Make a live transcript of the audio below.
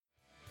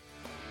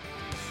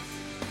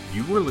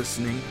You are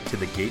listening to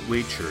the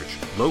Gateway Church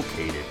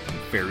located in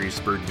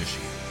Ferrysburg,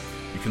 Michigan.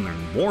 You can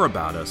learn more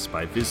about us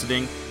by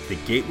visiting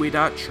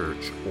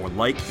thegateway.church or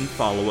like and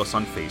follow us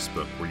on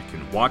Facebook, where you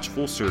can watch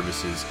full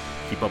services,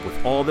 keep up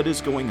with all that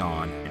is going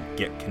on, and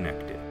get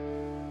connected.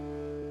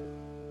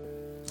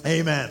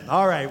 Amen.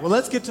 All right, well,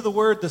 let's get to the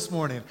Word this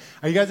morning.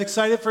 Are you guys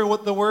excited for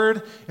what the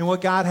Word and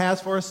what God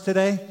has for us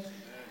today?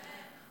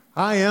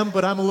 I am,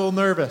 but I'm a little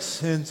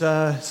nervous, and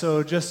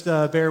so just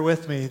bear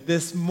with me.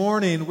 This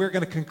morning, we're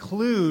going to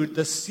conclude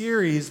the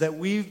series that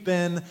we've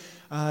been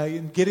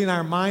getting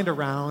our mind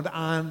around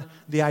on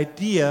the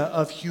idea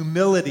of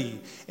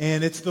humility.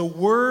 And it's the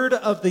word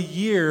of the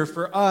year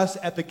for us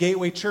at the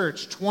Gateway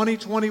Church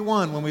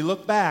 2021. When we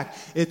look back,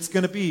 it's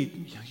going to be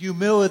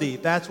humility.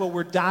 That's what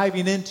we're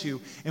diving into.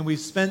 And we've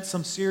spent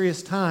some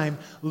serious time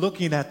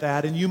looking at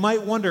that. And you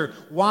might wonder,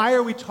 why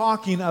are we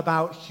talking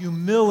about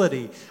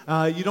humility?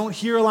 You don't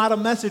hear a lot of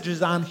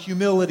messages on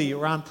humility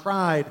or on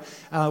pride,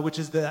 which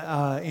is the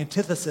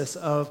antithesis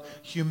of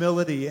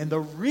humility. And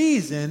the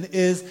reason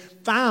is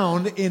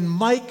found in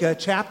Micah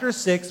chapter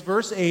 6,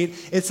 verse 8.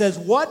 It says,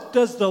 "What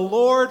does the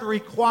Lord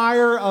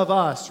require of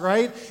us?"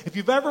 Right? If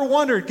you've ever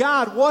wondered,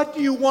 God, what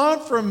do you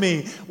want from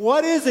me?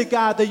 What is it,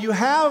 God, that you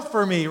have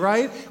for me?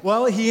 Right?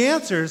 Well, he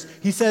answers.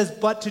 He says,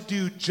 "But to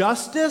do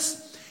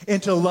justice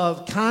and to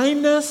love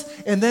kindness."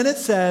 And then it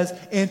says,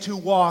 "and to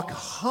walk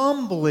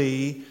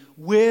humbly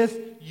with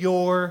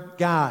your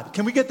God."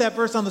 Can we get that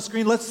verse on the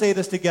screen? Let's say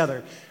this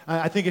together.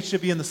 I think it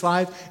should be in the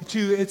slides.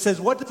 It says,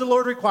 "What does the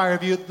Lord require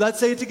of you?" Let's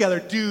say it together.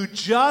 "Do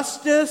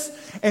justice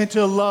and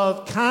to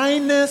love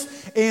kindness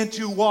and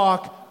to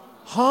walk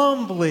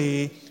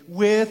humbly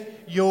with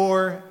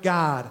your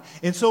God."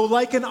 And so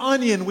like an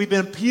onion, we've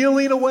been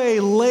peeling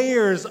away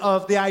layers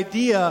of the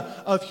idea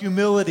of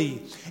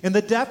humility. And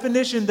the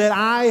definition that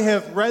I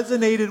have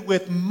resonated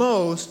with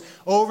most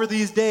over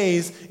these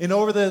days and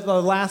over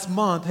the last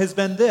month has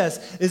been this,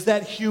 is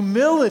that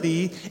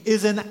humility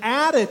is an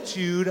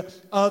attitude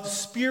of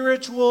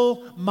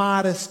spiritual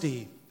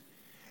modesty.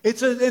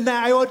 In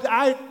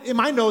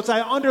my notes,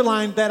 I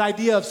underlined that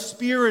idea of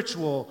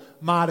spiritual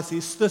modesty.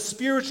 It's the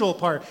spiritual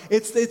part.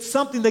 It's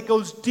something that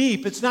goes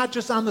deep. It's not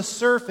just on the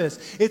surface.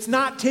 It's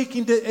not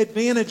taking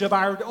advantage of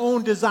our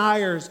own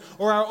desires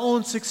or our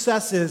own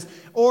successes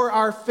or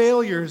our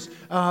failures.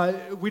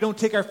 We don't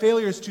take our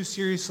failures too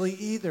seriously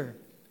either.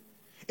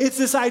 It's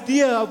this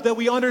idea that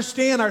we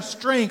understand our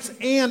strengths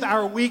and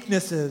our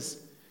weaknesses.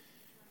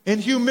 And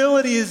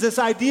humility is this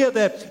idea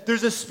that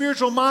there's a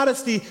spiritual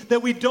modesty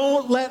that we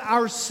don't let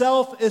our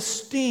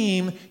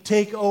self-esteem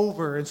take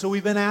over. And so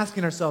we've been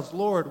asking ourselves,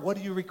 Lord, what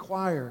do you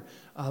require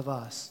of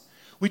us?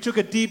 We took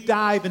a deep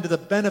dive into the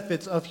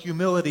benefits of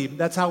humility.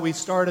 That's how we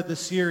started the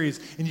series.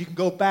 And you can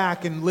go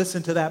back and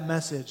listen to that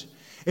message.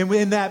 And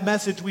in that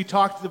message, we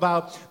talked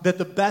about that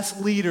the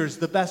best leaders,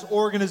 the best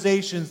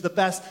organizations, the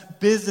best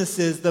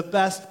businesses, the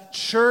best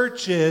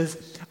churches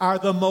are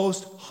the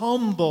most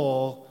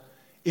humble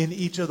in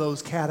each of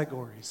those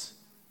categories.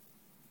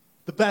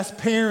 The best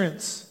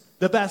parents,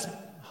 the best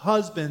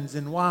husbands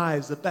and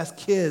wives, the best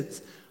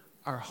kids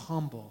are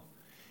humble.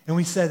 And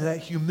we said that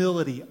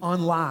humility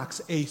unlocks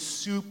a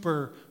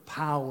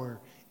superpower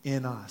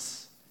in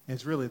us. And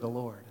it's really the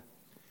Lord.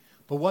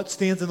 But what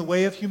stands in the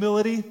way of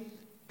humility?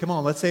 Come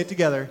on, let's say it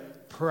together.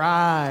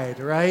 Pride,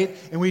 right?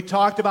 And we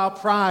talked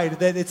about pride,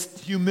 that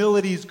it's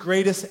humility's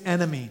greatest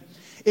enemy.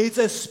 It's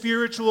a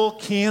spiritual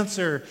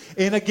cancer.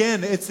 And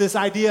again, it's this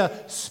idea,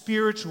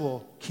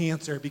 spiritual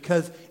cancer,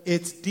 because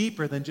it's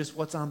deeper than just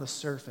what's on the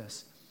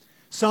surface.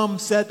 Some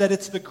said that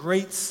it's the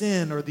great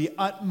sin or the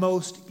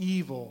utmost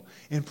evil.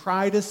 And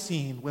pride is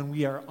seen when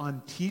we are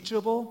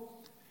unteachable,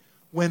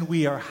 when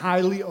we are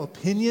highly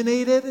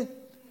opinionated,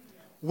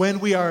 when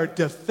we are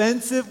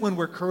defensive, when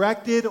we're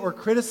corrected or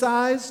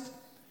criticized,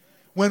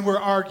 when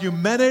we're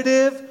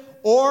argumentative,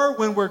 or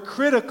when we're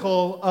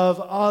critical of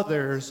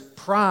others.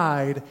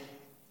 Pride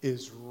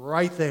is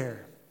right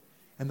there.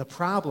 And the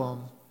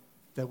problem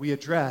that we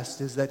addressed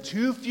is that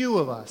too few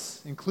of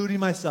us, including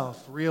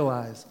myself,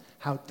 realize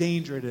how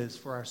dangerous it is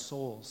for our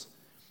souls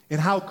and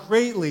how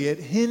greatly it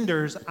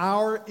hinders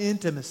our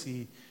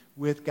intimacy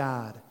with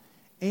God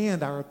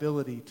and our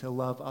ability to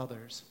love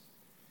others.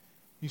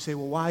 You say,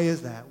 well, why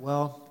is that?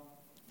 Well,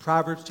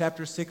 Proverbs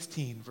chapter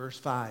 16, verse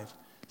 5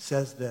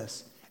 says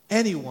this: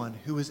 "Anyone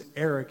who is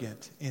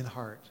arrogant in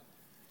heart,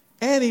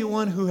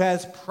 anyone who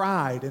has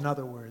pride, in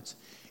other words,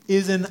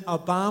 is an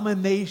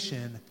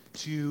abomination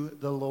to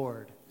the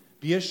Lord.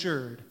 Be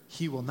assured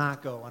he will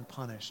not go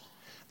unpunished."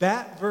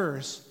 That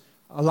verse,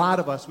 a lot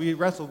of us, we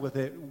wrestled with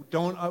it.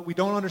 We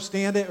don't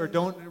understand it or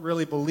don't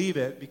really believe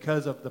it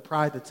because of the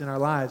pride that's in our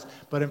lives.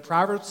 But in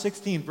Proverbs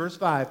 16, verse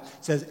 5,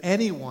 it says,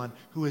 "Anyone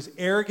who is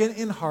arrogant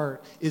in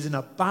heart is an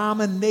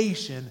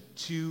abomination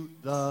to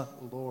the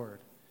Lord."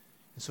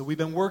 And so we've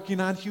been working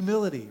on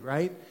humility,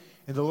 right?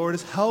 And the Lord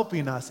is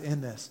helping us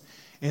in this.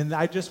 And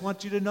I just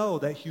want you to know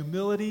that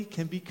humility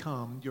can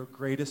become your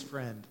greatest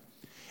friend.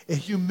 And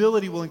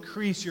humility will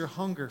increase your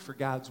hunger for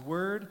God's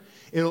word.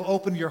 It will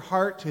open your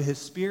heart to his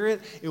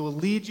spirit. It will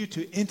lead you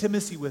to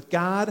intimacy with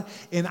God.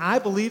 And I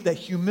believe that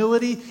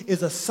humility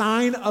is a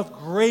sign of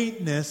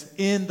greatness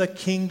in the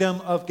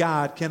kingdom of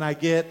God. Can I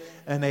get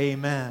an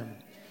amen?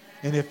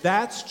 And if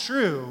that's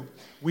true,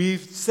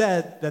 we've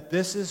said that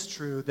this is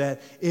true,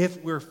 that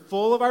if we're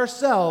full of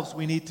ourselves,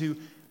 we need to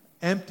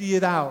empty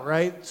it out,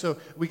 right? So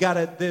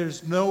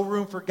there's no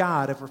room for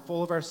God if we're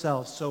full of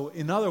ourselves. So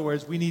in other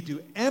words, we need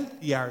to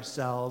empty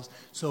ourselves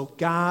so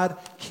God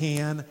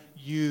can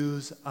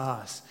use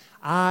us.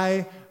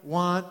 I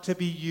want to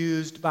be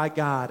used by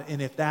God.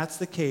 And if that's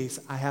the case,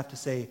 I have to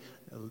say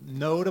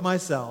no to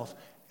myself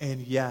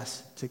and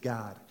yes to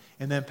God.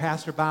 And then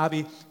Pastor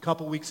Bobby, a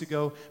couple weeks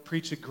ago,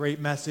 preached a great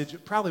message,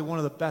 probably one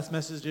of the best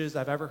messages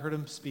I've ever heard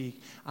him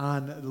speak,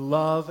 on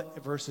love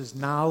versus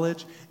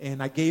knowledge.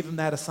 And I gave him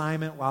that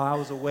assignment while I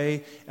was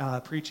away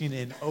preaching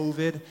in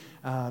Ovid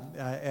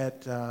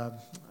at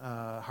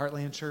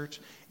Heartland Church.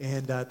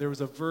 And there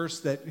was a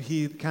verse that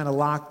he kind of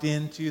locked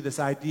into, this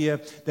idea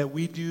that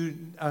we do,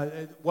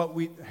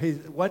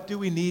 what do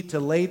we need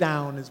to lay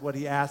down is what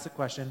he asked the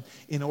question,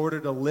 in order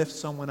to lift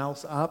someone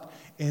else up.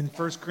 In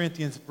 1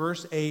 Corinthians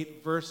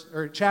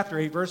chapter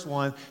 8, verse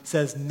 1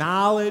 says,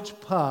 knowledge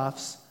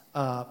puffs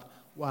up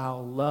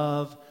while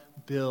love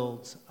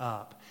builds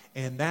up.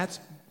 And that's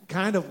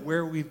kind of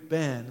where we've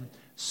been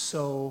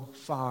so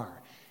far.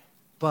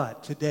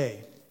 But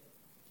today,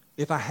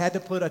 if I had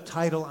to put a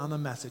title on the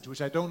message,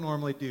 which I don't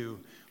normally do,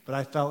 but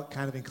I felt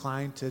kind of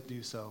inclined to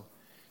do so,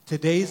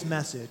 today's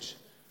message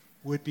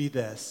would be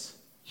this: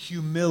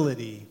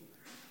 humility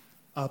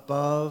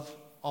above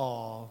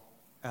all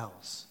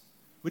else.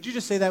 Would you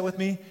just say that with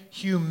me?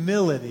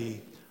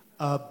 Humility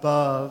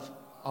above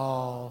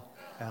all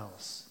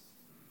else.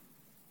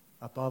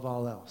 Above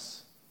all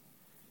else.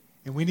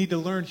 And we need to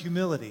learn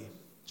humility,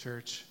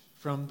 church,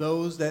 from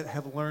those that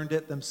have learned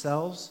it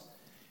themselves.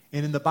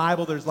 And in the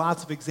Bible, there's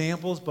lots of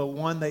examples, but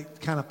one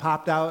that kind of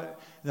popped out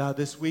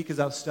this week as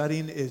I was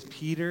studying is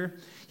Peter.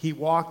 He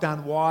walked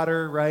on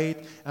water, right?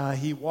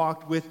 He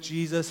walked with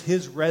Jesus.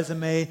 His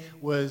resume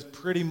was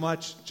pretty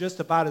much just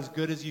about as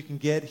good as you can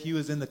get. He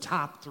was in the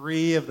top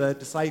 3 of the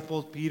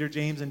disciples, Peter,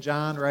 James, and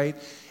John, right?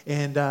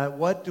 And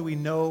what do we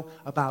know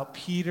about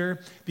Peter?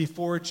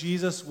 Before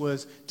Jesus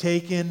was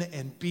taken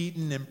and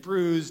beaten and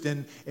bruised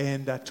and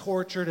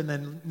tortured and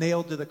then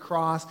nailed to the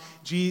cross,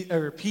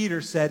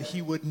 Peter said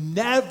he would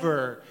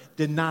never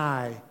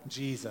deny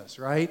Jesus,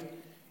 right?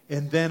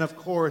 And then, of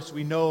course,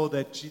 we know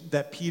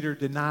that Peter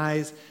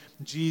denies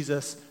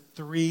Jesus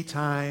 3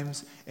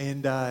 times,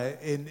 and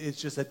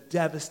it's just a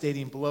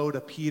devastating blow to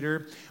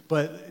Peter.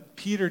 But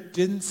Peter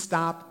didn't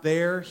stop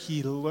there.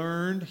 He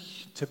learned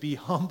to be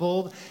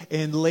humbled,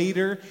 and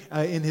later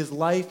in his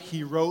life,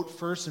 he wrote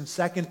 1st and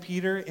 2nd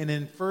Peter, and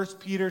in 1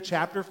 Peter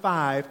chapter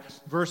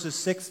 5,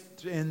 verses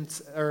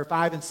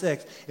 5 and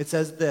 6, it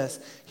says this.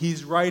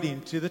 He's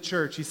writing to the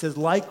church. He says,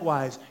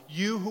 likewise,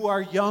 you who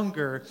are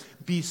younger,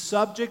 be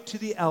subject to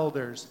the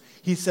elders.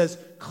 He says,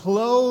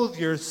 clothe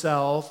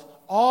yourself,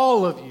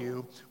 all of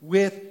you,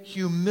 with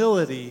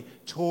humility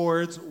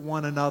towards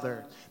one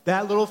another.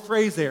 That little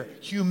phrase there,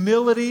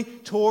 humility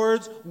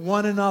towards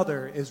one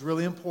another, is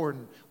really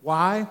important.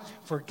 Why?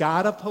 For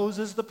God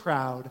opposes the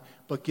proud,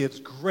 but gives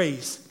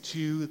grace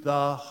to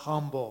the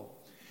humble.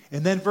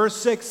 And then verse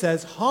 6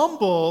 says,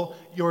 humble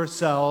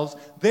yourselves,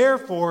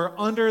 therefore,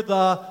 under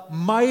the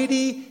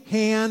mighty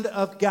hand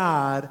of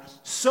God,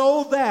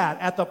 so that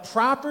at the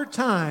proper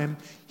time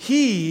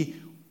he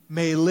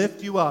may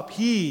lift you up.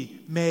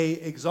 He may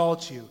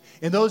exalt you.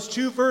 In those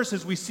 2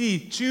 verses, we see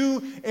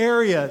 2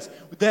 areas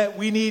that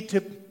we need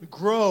to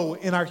grow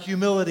in our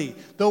humility.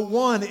 The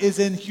one is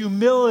in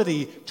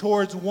humility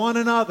towards one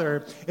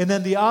another, and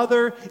then the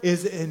other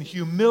is in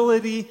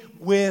humility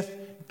with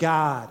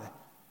God.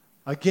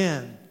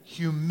 Again,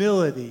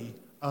 humility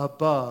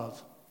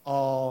above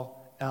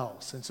all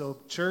else. And so,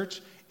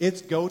 church,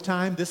 it's go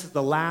time. This is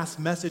the last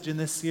message in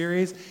this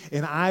series,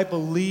 and I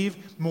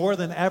believe more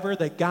than ever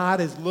that God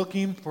is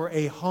looking for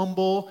a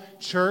humble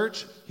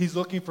church. He's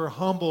looking for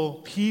humble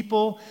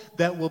people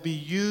that will be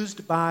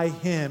used by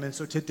him. And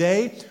so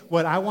today,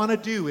 what I want to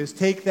do is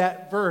take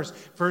that verse,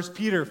 1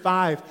 Peter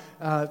 5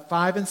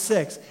 and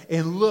 6,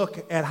 and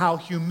look at how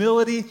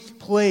humility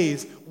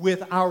plays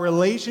with our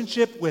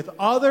relationship with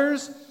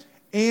others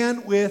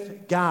and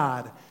with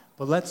God.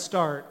 But let's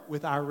start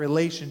with our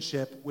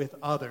relationship with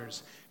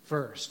others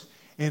first.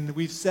 And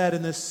we've said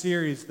in this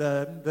series,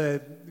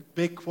 the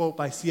big quote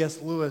by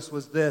C.S. Lewis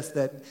was this,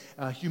 that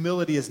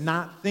humility is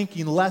not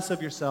thinking less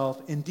of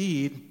yourself,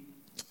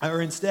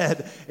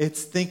 instead,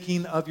 it's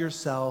thinking of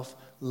yourself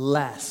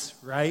less,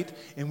 right?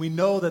 And we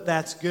know that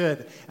that's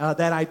good.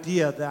 That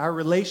idea that our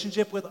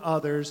relationship with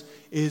others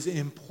is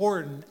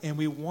important, and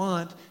we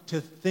want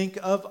to think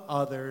of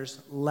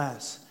others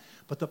less.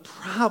 But the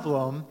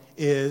problem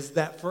is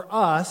that for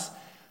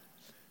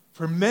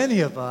many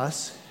of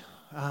us,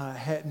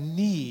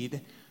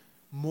 need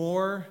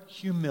more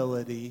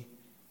humility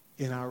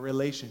in our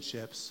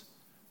relationships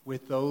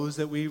with those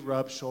that we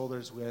rub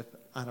shoulders with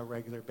on a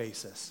regular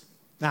basis.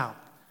 Now,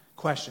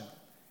 Question.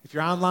 If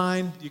you're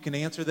online, you can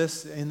answer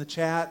this in the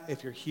chat.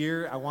 If you're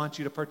here, I want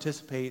you to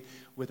participate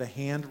with a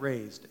hand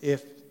raised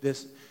if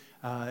this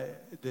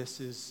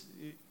is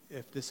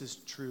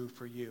true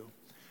for you.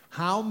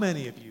 How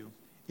many of you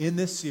in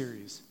this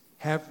series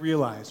have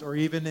realized, or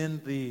even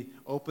in the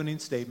opening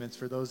statements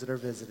for those that are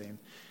visiting,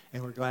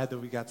 and we're glad that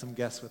we got some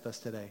guests with us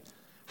today,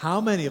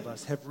 how many of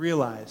us have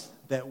realized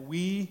that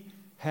we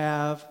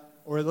have,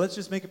 or let's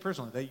just make it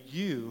personal, that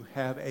you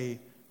have a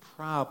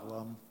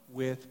problem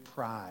with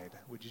pride?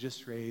 Would you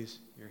just raise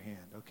your hand?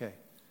 Okay.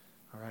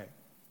 All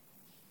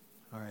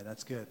right,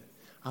 that's good.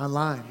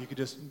 Online, you could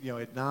just,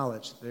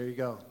 acknowledge. There you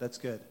go. That's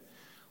good.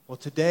 Well,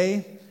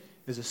 today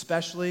is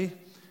especially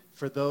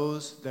for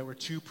those that were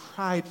too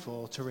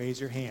prideful to raise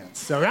your hands.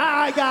 So,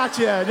 I got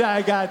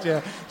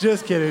you.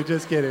 Just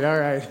kidding.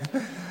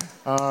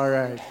 All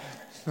right.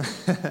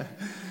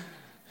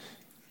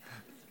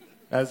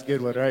 That's a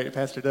good one, right,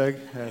 Pastor Doug?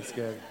 That's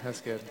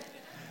good.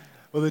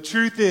 Well, the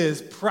truth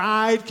is,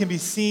 pride can be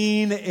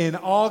seen in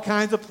all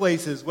kinds of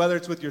places, whether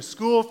it's with your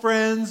school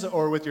friends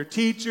or with your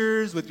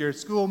teachers, with your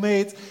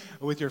schoolmates,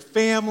 or with your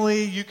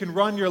family. You can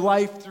run your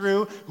life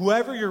through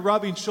whoever you're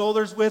rubbing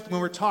shoulders with. When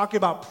we're talking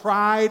about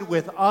pride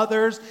with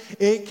others,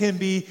 it can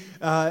be,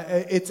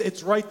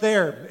 it's right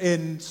there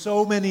in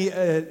so many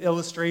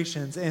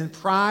illustrations. And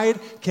pride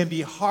can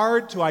be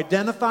hard to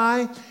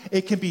identify.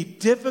 It can be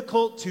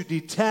difficult to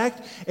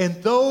detect.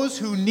 And those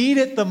who need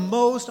it the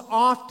most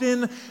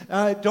often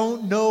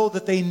don't know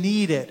that they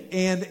need it.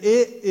 And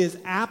it is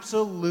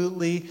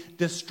absolutely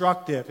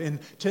destructive. And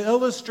to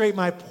illustrate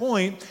my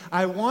point,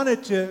 I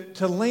wanted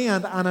to land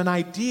on an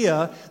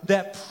idea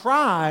that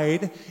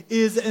pride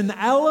is an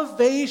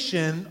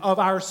elevation of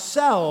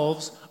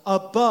ourselves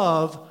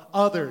above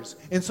others.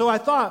 And so I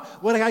thought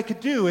what I could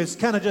do is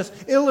kind of just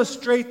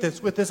illustrate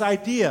this with this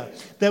idea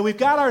that we've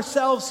got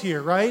ourselves here,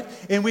 right?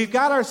 And we've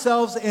got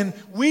ourselves, and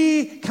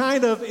we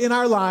kind of, in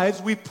our lives,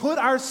 we put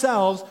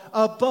ourselves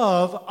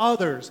above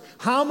others.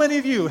 How many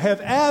of you have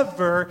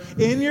ever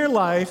in your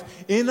life,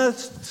 in a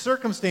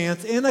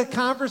circumstance, in a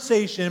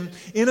conversation,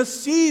 in a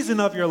season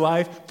of your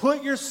life,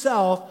 put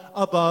yourself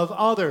above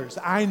others?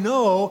 I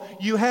know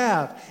you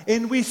have.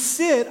 And we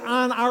sit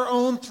on our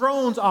own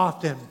thrones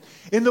often.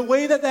 And the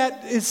way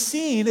that is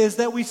seen is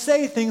that we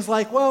say things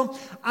like, well,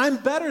 I'm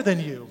better than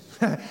you.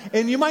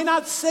 And you might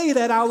not say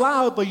that out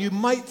loud, but you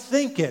might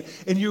think it.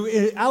 And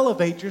you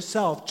elevate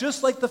yourself,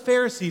 just like the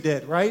Pharisee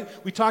did, right?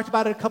 We talked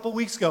about it a couple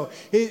weeks ago.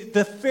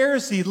 The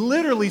Pharisee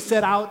literally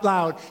said out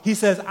loud, he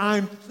says,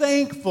 I'm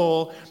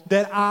thankful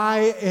that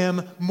I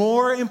am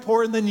more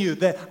important than you,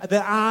 that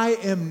I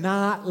am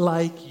not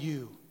like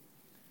you.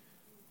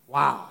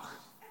 Wow.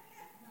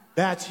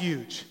 That's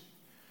huge.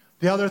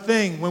 The other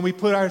thing, when we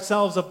put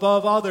ourselves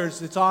above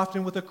others, it's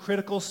often with a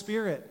critical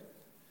spirit.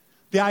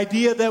 The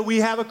idea that we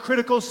have a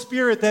critical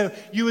spirit, that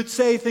you would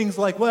say things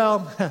like,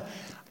 well,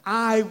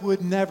 I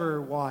would never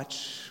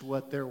watch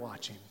what they're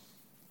watching.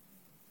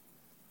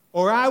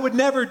 Or I would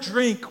never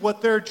drink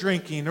what they're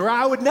drinking. Or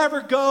I would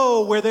never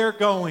go where they're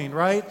going,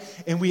 right?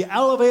 And we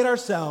elevate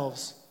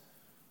ourselves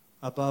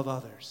above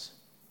others.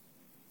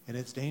 And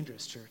it's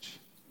dangerous, church.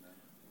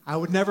 I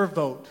would never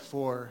vote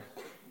for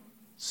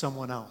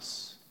someone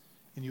else.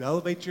 And you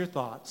elevate your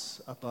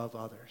thoughts above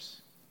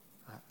others.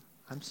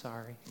 I'm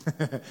sorry,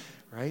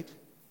 right?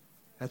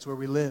 That's where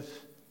we live.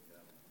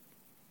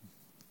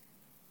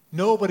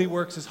 Nobody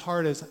works as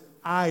hard as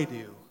I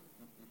do.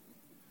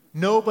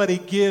 Nobody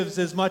gives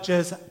as much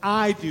as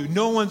I do.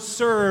 No one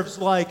serves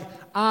like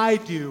I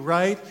do,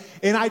 right?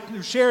 And I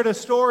shared a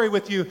story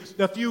with you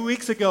a few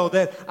weeks ago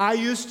that I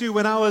used to,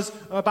 when I was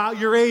about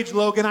your age,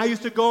 Logan, I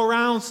used to go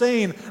around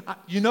saying,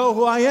 you know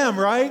who I am,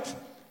 right?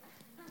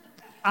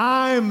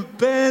 I'm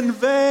Ben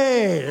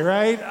Vay,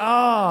 right?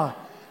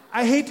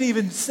 I hate to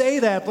even say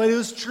that, but it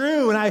was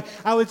true. And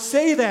I would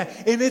say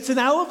that. And it's an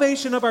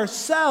elevation of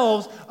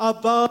ourselves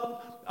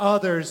above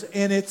others.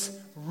 And it's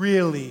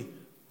really,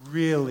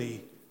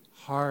 really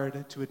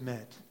hard to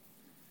admit.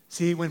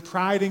 See, when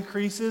pride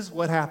increases,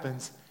 what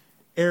happens?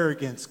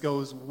 Arrogance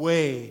goes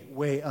way,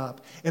 way up.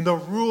 And the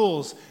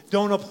rules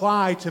don't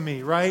apply to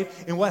me, right?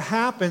 And what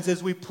happens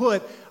is we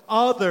put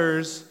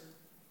others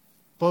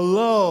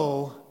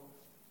below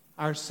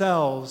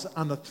ourselves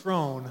on the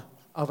throne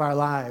of our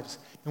lives.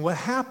 And what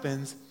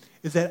happens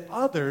is that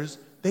others,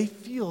 they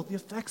feel the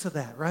effects of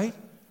that, right?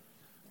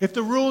 If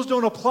the rules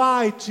don't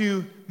apply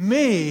to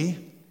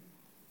me,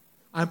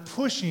 I'm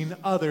pushing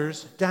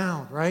others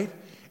down, right?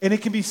 And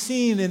it can be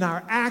seen in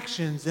our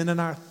actions and in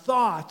our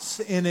thoughts,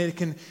 and it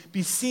can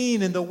be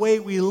seen in the way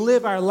we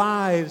live our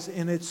lives,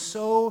 and it's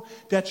so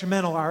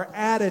detrimental, our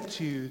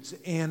attitudes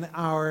and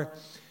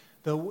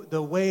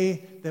the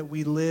way that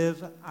we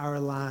live our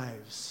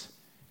lives.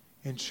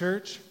 In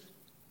church,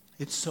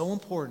 it's so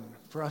important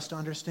for us to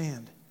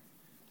understand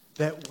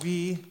that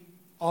we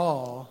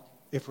all,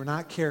 if we're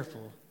not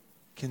careful,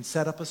 can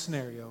set up a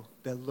scenario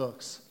that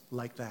looks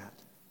like that.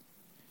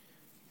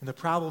 And the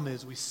problem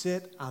is we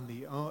sit on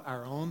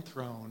our own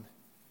throne,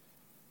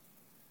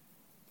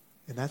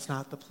 and that's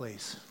not the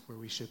place where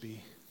we should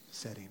be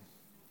sitting.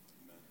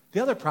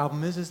 The other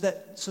problem is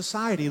that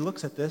society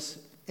looks at this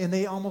and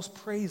they almost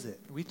praise it.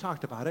 We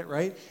talked about it,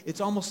 right?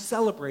 It's almost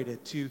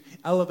celebrated to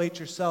elevate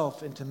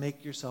yourself and to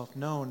make yourself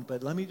known.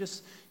 But let me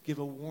just give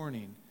a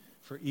warning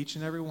for each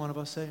and every one of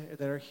us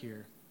that are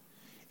here.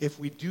 If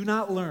we do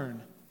not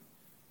learn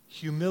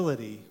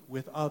humility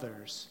with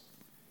others,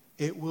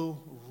 it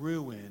will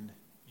ruin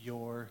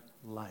your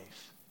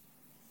life.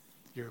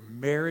 Your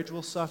marriage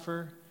will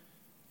suffer.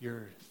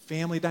 Your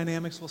family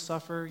dynamics will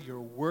suffer. Your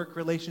work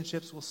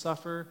relationships will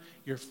suffer.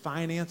 Your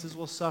finances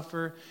will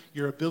suffer.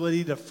 Your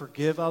ability to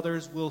forgive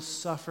others will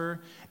suffer.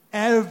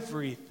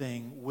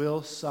 Everything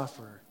will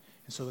suffer.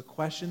 And so the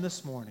question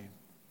this morning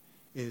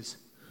is,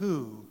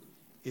 who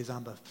is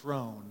on the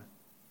throne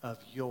of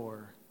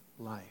your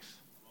life?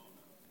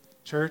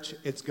 Church,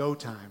 it's go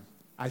time.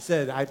 I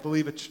said, I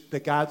believe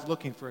that God's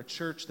looking for a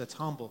church that's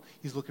humble.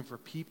 He's looking for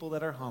people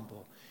that are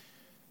humble.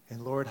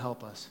 And Lord,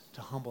 help us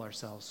to humble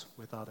ourselves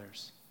with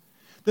others.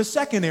 The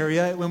second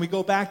area, when we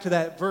go back to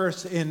that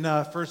verse in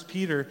 1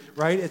 Peter,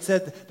 right, it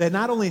said that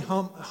not only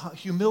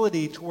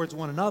humility towards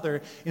one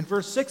another, in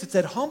verse 6 it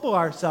said, humble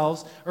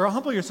yourselves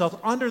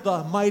under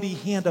the mighty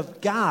hand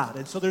of God.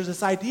 And so there's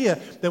this idea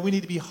that we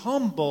need to be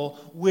humble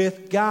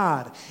with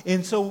God.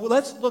 And so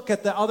let's look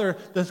at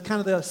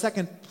the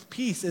second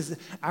piece is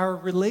our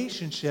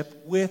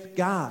relationship with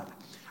God.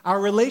 Our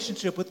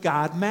relationship with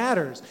God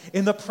matters.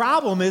 And the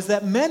problem is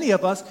that many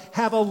of us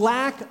have a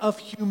lack of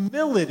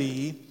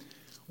humility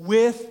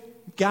with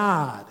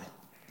God.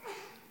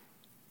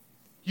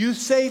 You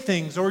say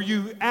things or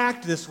you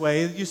act this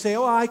way. You say,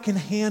 oh, I can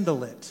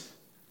handle it.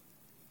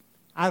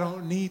 I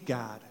don't need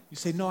God. You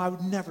say, no, I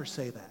would never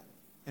say that.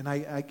 And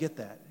I get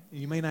that.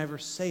 You may never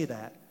say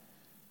that,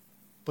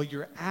 but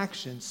your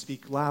actions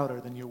speak louder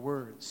than your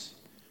words.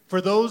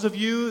 For those of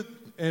you,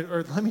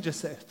 or let me just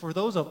say, for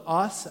those of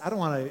us, I don't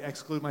want to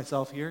exclude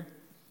myself here.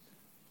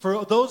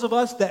 For those of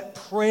us that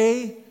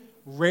pray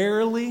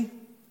rarely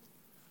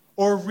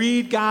or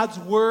read God's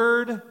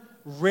word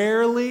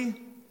rarely,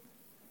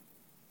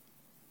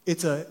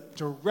 it's a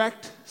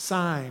direct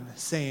sign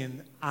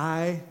saying,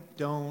 I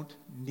don't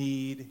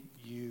need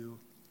you,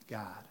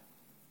 God.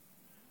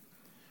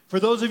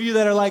 For those of you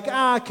that are like,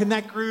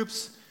 connect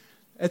groups,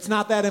 it's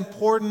not that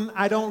important,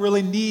 I don't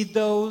really need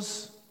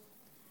those,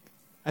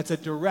 that's a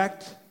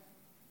direct,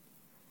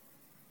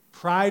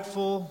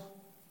 prideful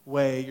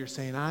way you're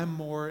saying, I'm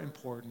more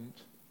important,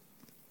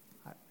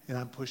 and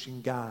I'm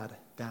pushing God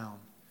down.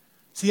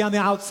 See, on the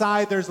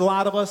outside, there's a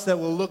lot of us that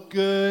will look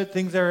good,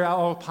 things are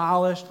all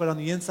polished, but on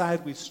the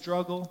inside, we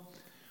struggle.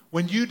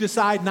 When you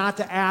decide not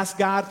to ask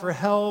God for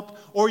help,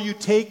 or you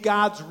take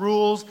God's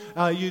rules,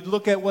 you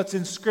look at what's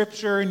in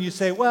Scripture and you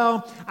say,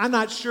 well, I'm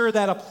not sure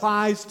that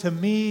applies to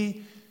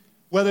me.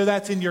 Whether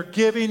that's in your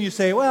giving, you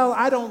say, well,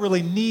 I don't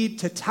really need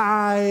to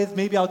tithe.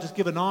 Maybe I'll just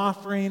give an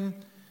offering.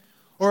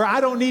 Or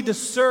I don't need to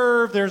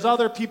serve. There's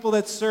other people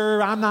that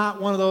serve. I'm not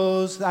one of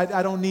those.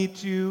 I don't need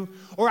to.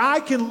 Or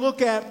I can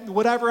look at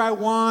whatever I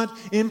want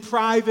in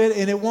private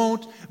and it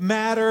won't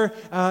matter.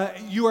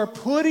 You are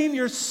putting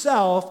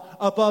yourself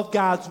above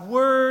God's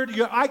word.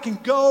 I can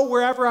go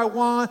wherever I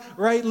want,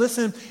 right?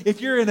 Listen, if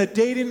you're in a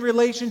dating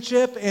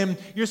relationship and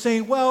you're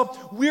saying,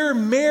 well, we're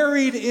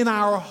married in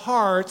our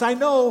hearts. I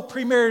know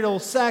premarital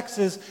sex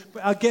is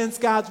against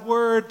God's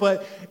word,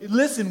 but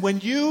listen, when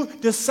you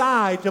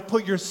decide to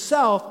put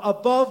yourself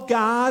above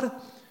God,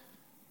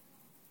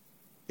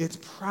 it's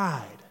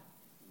pride.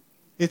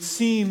 It's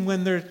seen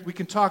when we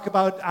can talk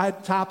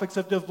about topics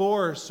of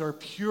divorce or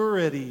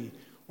purity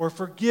or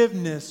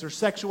forgiveness or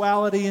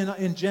sexuality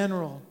in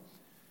general.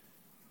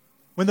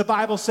 When the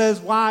Bible says,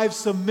 wives,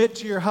 submit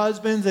to your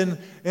husbands, and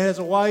as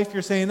a wife,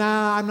 you're saying,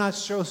 I'm not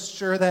so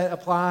sure that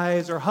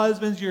applies. Or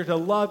husbands, you're to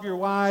love your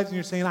wives, and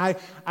you're saying,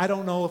 I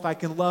don't know if I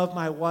can love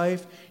my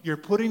wife. You're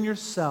putting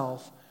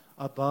yourself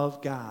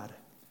above God.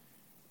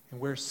 And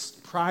where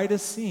pride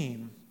is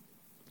seen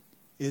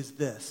is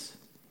this.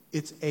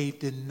 It's a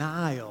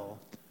denial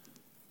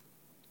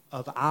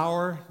of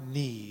our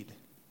need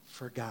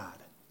for God.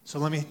 So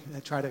let me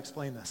try to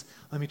explain this.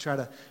 Let me try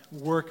to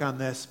work on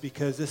this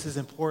because this is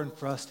important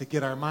for us to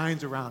get our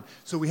minds around.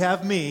 So we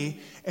have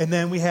me, and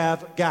then we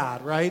have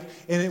God, right?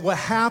 And what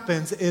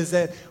happens is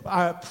that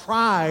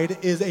pride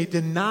is a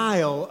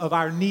denial of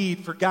our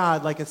need for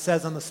God, like it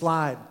says on the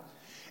slide.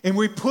 And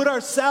we put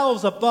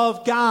ourselves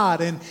above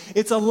God, and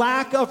it's a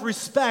lack of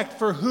respect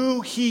for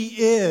who He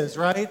is,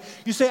 right?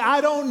 You say,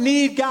 I don't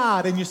need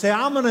God, and you say,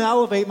 I'm going to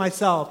elevate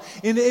myself.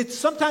 And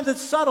sometimes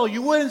it's subtle.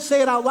 You wouldn't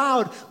say it out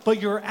loud,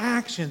 but your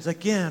actions,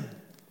 again.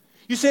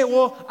 You say,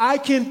 well, I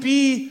can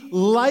be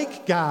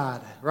like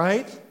God,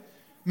 right?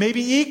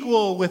 Maybe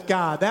equal with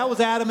God. That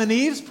was Adam and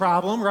Eve's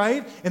problem,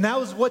 right? And that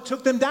was what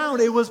took them down.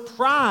 It was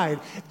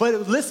pride.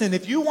 But listen,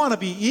 if you want to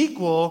be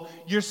equal,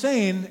 you're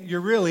saying you're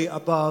really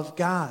above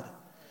God.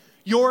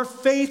 Your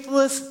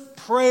faithless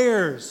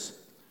prayers,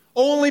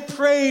 only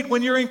prayed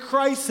when you're in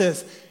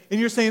crisis. And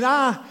you're saying,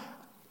 I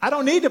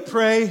don't need to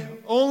pray,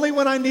 only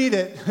when I need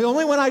it.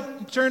 Only when I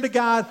turn to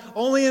God,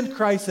 only in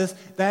crisis.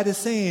 That is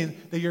saying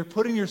that you're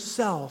putting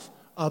yourself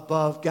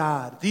above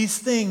God. These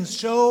things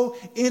show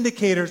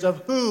indicators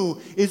of who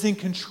is in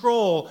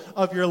control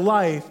of your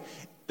life,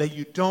 that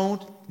you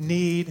don't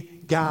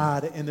need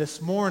God. And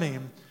this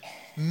morning,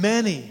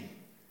 many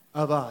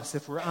of us,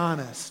 if we're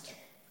honest,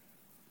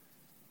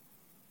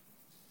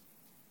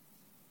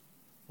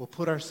 will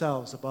put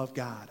ourselves above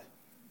God.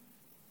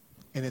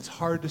 And it's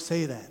hard to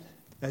say that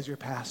as your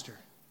pastor.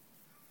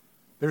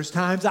 There's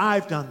times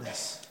I've done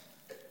this.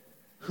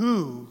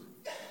 Who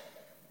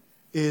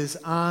is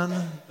on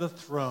the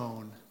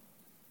throne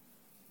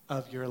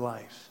of your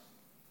life?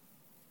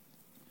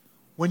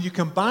 When you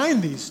combine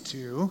these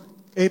two,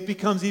 it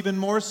becomes even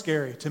more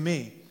scary to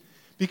me.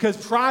 Because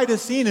pride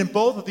is seen in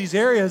both of these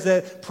areas,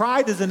 that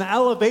pride is an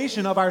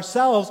elevation of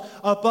ourselves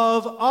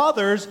above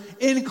others,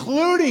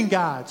 including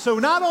God. So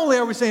not only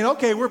are we saying,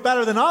 okay, we're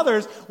better than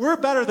others, we're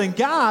better than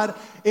God,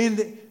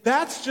 and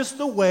that's just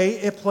the way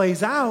it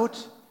plays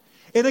out.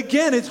 And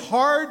again, it's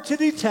hard to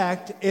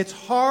detect, it's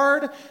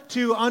hard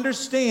to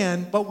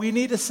understand, but we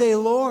need to say,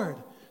 Lord,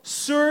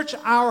 search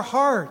our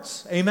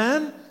hearts.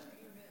 Amen?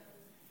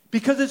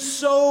 Because it's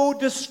so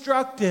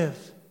destructive.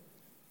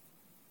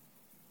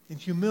 And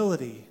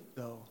humility,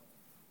 though,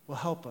 will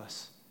help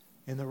us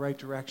in the right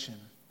direction.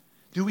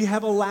 Do we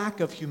have a lack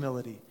of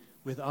humility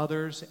with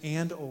others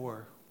and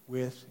or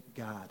with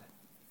God?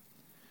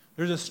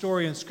 There's a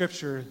story in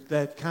Scripture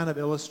that kind of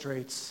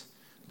illustrates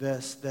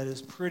this that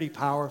is pretty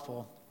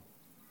powerful.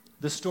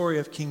 The story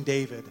of King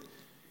David.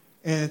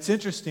 And it's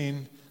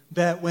interesting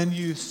that when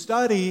you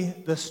study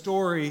the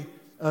story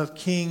of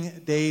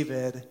King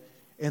David,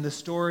 and the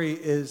story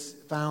is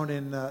found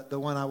in the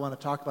one I want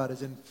to talk about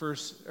is in 2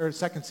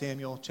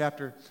 Samuel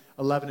chapter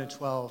 11 and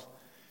 12.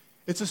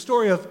 It's a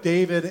story of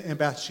David and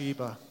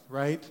Bathsheba,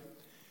 right?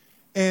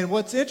 And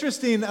what's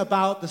interesting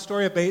about the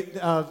story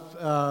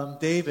of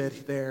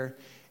David there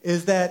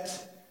is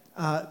that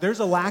there's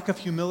a lack of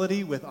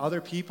humility with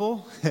other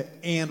people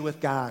and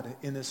with God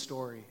in this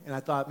story. And I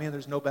thought, man,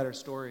 there's no better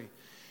story.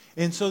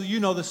 And so you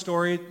know the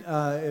story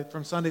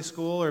from Sunday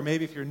school, or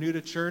maybe if you're new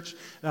to church,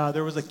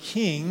 there was a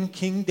king,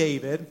 King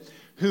David,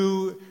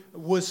 who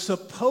was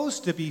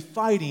supposed to be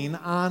fighting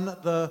on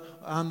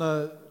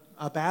the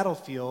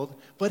battlefield,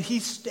 but he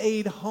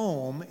stayed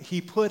home. He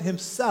put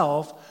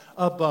himself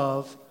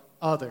above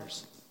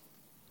others.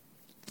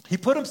 He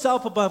put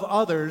himself above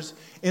others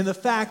in the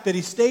fact that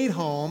he stayed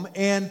home,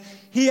 and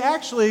he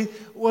actually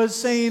was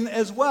saying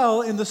as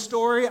well in the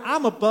story,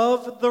 I'm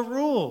above the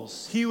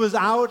rules. He was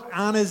out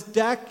on his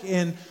deck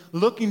and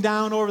looking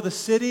down over the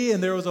city,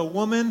 and there was a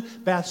woman,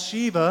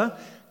 Bathsheba,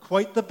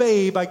 quite the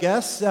babe, I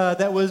guess,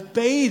 that was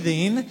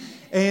bathing,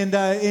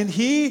 and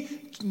he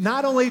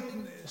not only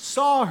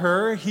saw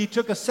her, he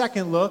took a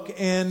second look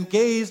and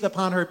gazed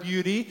upon her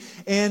beauty,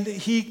 and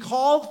he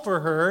called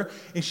for her,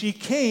 and she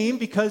came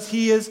because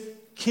he is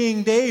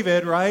King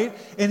David, right?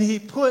 And he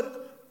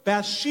put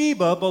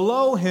Bathsheba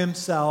below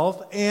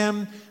himself,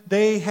 and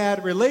they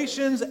had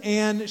relations,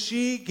 and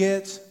she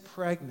gets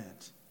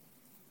pregnant.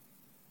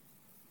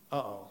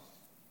 Uh-oh.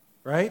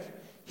 Right?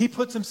 He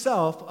puts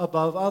himself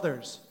above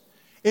others.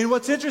 And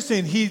what's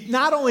interesting, he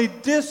not only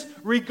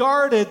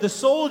disregarded the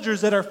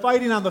soldiers that are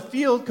fighting on the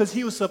field because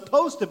he was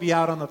supposed to be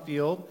out on the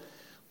field,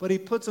 but he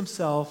puts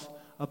himself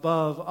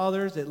above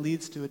others. It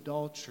leads to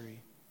adultery.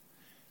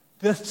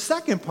 The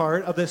second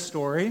part of this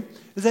story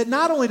is that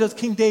not only does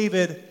King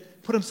David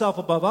put himself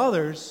above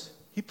others,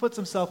 he puts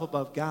himself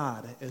above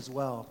God as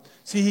well.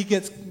 See, he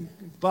gets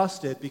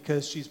busted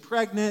because she's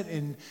pregnant,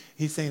 and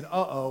he's saying,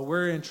 uh-oh,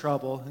 we're in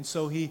trouble. And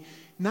so he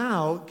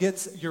now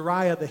gets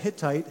Uriah the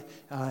Hittite,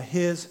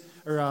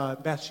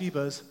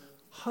 Bathsheba's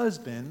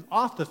husband,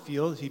 off the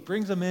field. He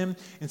brings him in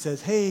and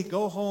says, hey,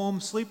 go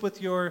home, sleep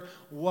with your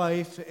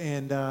wife,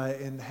 and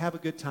have a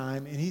good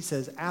time. And he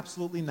says,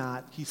 absolutely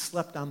not. He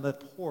slept on the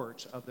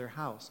porch of their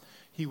house.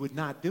 He would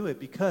not do it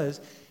because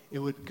it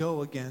would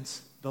go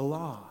against the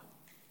law.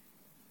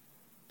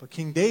 But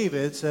King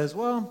David says,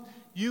 well,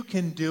 you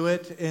can do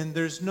it, and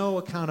there's no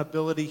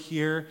accountability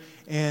here.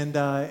 And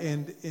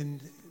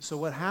so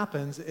what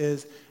happens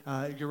is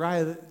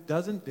Uriah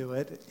doesn't do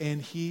it, and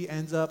he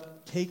ends up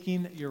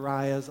taking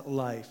Uriah's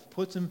life,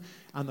 puts him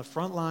on the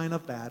front line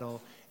of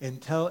battle,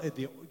 and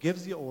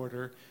gives the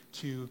order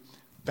to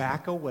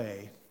back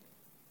away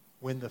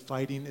when the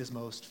fighting is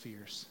most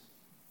fierce.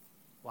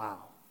 Wow.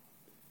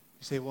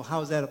 You say, well,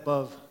 how is that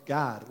above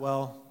God?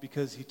 Well,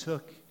 because he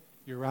took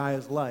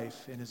Uriah's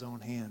life in his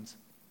own hands.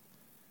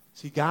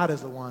 See, God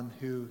is the one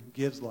who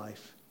gives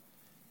life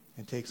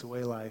and takes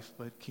away life.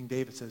 But King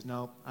David says,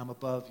 no, I'm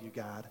above you,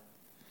 God.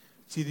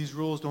 See, these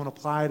rules don't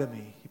apply to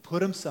me. He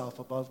put himself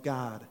above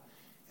God,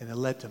 and it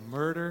led to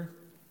murder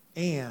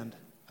and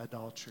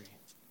adultery.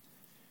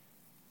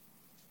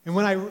 And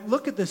when I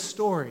look at this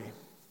story,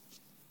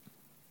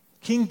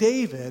 King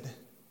David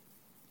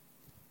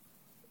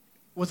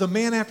was a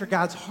man after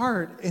God's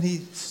heart, and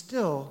he's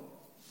still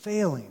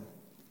failing.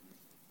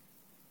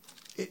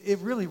 It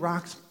really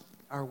rocks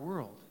our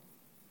world.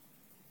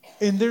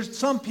 And there's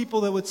some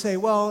people that would say,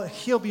 well,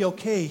 he'll be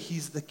okay.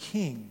 He's the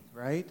king,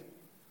 right?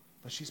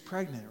 But she's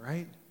pregnant,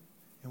 right?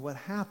 And what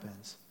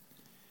happens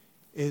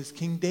is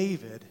King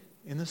David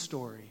in the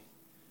story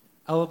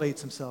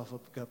elevates himself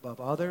above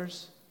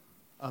others,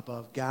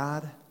 above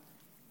God,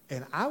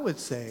 and I would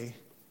say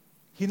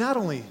he not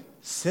only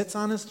sits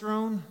on his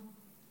throne,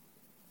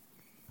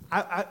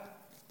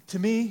 to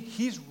me,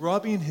 he's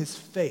rubbing his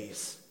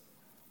face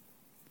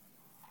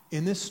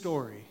in this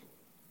story,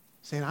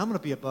 saying, I'm going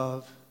to be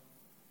above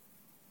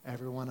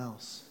everyone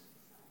else.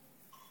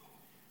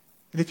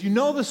 And if you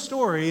know the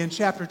story in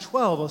chapter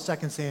 12 of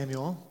 2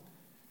 Samuel,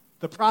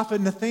 the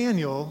prophet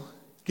Nathaniel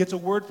gets a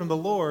word from the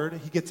Lord.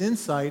 He gets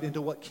insight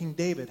into what King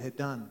David had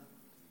done.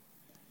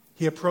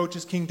 He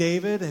approaches King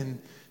David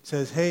and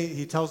says, hey,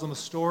 he tells him a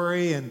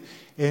story, and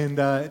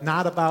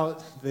not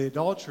about the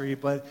adultery,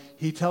 but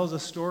he tells a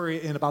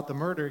story, and about the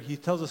murder. He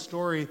tells a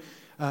story,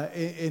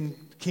 and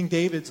King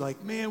David's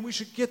like, man, we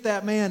should get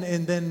that man.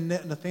 And then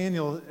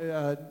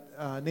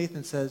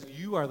Nathan says,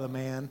 you are the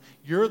man.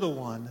 You're the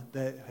one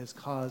that has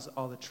caused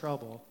all the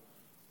trouble.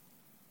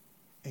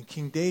 And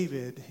King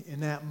David, in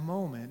that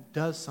moment,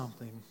 does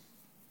something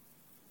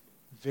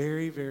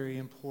very, very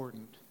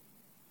important.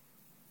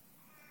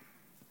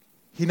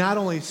 He not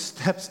only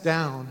steps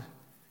down,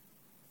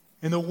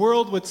 and the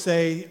world would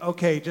say,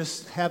 okay,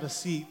 just have a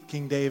seat,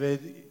 King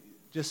David.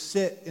 Just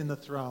sit in the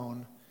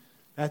throne.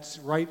 That's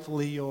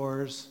rightfully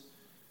yours.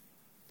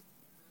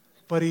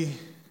 But he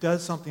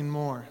does something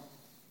more.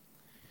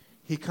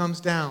 He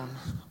comes down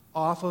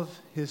off of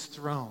his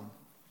throne,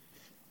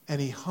 and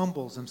he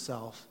humbles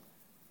himself.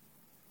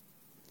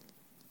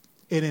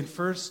 And in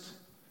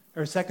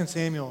 2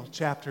 Samuel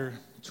chapter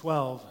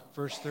 12,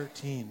 verse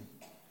 13,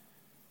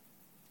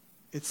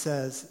 it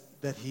says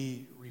that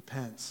he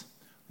repents.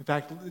 In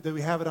fact,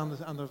 we have it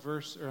on the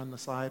verse or on the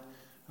slide.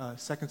 2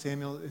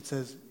 Samuel, it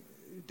says,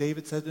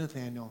 David said to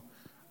Nathaniel,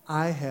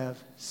 I have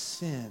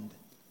sinned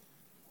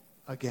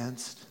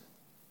against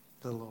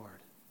the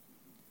Lord.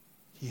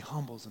 He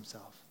humbles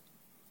himself.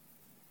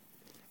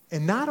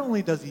 And not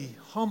only does he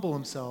humble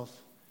himself,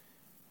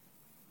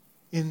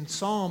 in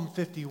Psalm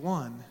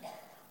 51,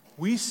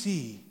 we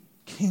see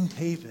King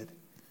David,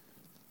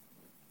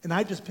 and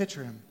I just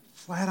picture him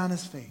flat on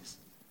his face,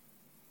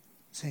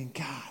 saying,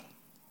 God,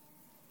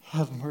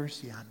 have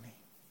mercy on me,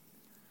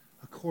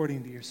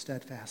 according to your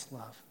steadfast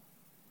love.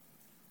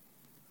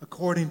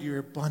 According to your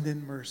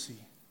abundant mercy,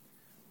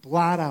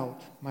 blot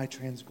out my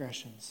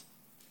transgressions.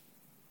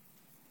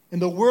 And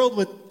the world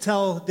would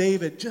tell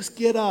David, just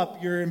get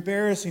up, you're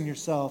embarrassing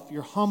yourself,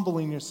 you're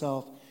humbling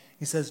yourself.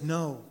 He says,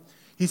 no.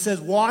 He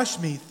says, wash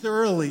me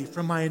thoroughly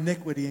from my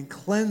iniquity and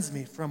cleanse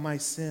me from my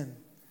sin.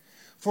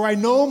 For I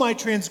know my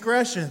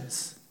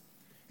transgressions,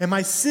 and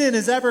my sin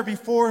is ever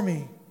before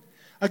me.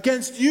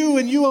 Against you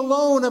and you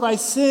alone have I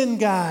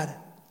sinned, God,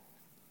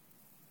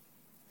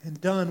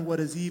 and done what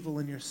is evil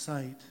in your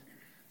sight,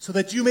 so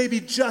that you may be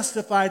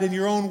justified in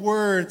your own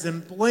words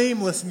and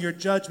blameless in your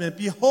judgment.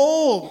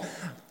 Behold,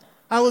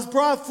 I was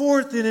brought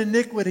forth in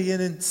iniquity,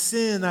 and in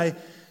sin I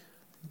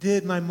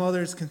did my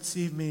mother's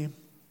conceive me.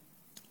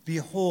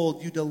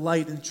 Behold, you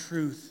delight in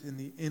truth in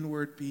the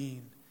inward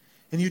being,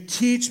 and you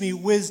teach me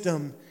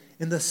wisdom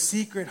in the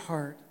secret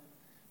heart.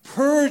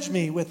 Purge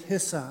me with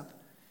hyssop,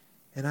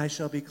 and I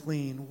shall be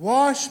clean.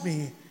 Wash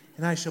me,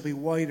 and I shall be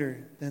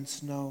whiter than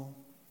snow.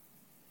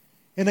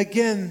 And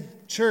again,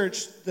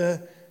 church,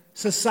 the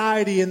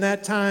society in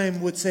that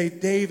time would say,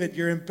 David,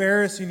 you're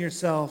embarrassing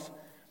yourself.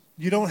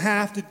 You don't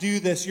have to do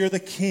this. You're the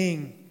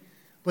king.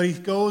 But he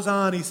goes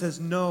on, he says,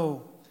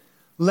 no,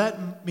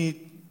 let me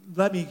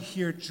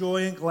hear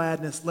joy and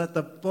gladness. Let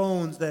the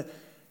bones that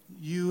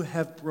you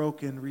have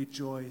broken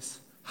rejoice.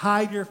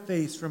 Hide your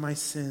face from my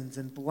sins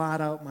and blot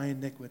out my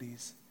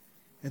iniquities.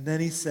 And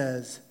then he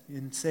says,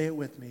 and say it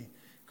with me,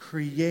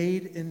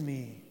 create in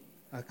me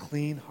a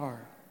clean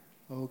heart,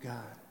 O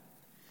God,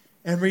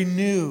 and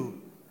renew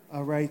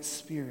a right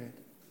spirit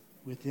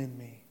within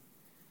me.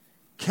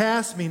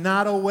 Cast me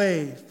not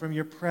away from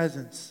your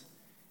presence,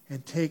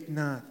 and take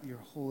not your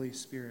Holy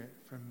Spirit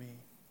from me.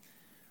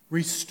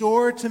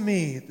 Restore to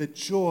me the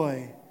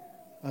joy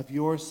of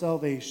your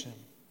salvation,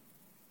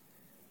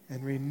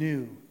 and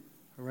renew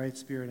a right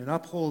spirit, and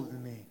uphold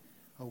in me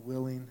a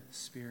willing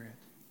spirit.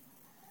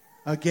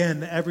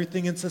 Again,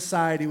 everything in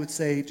society would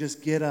say,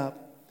 just get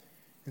up.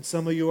 And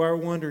some of you are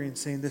wondering,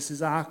 saying, this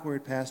is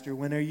awkward, Pastor.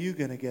 When are you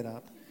going to get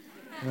up?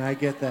 And I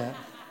get that.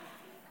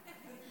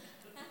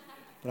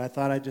 But I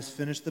thought I'd just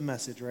finish the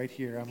message right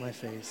here on my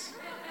face.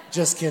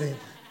 Just kidding.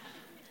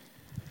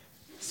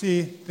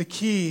 See, the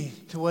key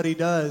to what he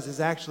does is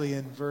actually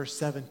in verse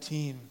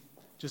 17,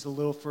 just a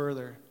little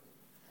further.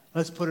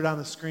 Let's put it on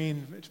the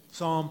screen.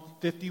 Psalm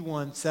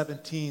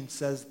 51:17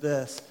 says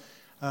this.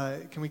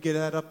 Can we get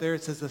that up there?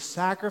 It says, the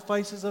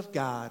sacrifices of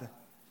God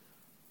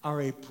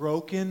are a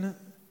broken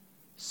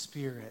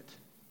spirit,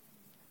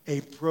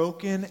 a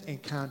broken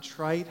and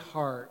contrite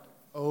heart,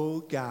 O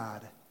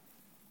God,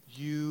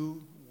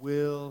 you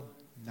will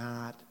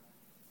not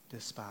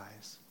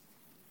despise.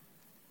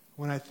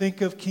 When I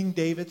think of King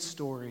David's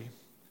story,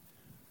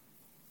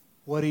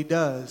 what he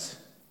does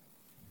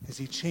is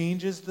he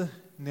changes the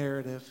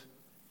narrative.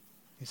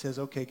 He says,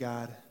 okay,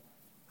 God,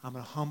 I'm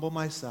going to humble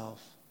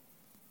myself.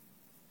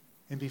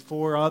 and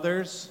before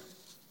others,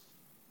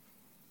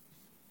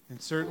 and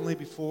certainly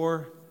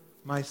before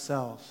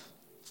myself,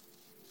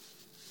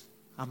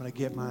 I'm going to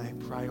get my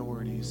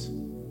priorities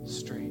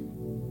straight.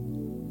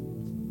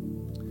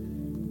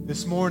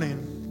 This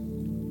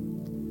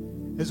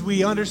morning, as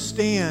we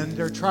understand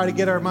or try to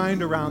get our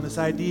mind around this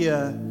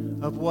idea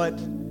of what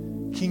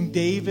King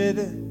David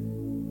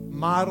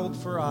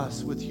modeled for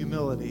us with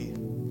humility,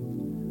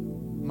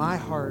 my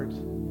heart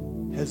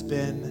has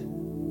been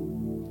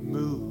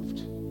moved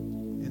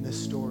in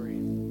this story.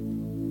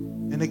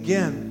 And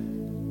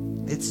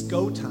again, it's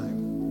go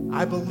time.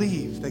 I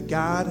believe that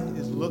God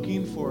is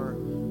looking for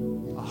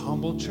a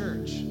humble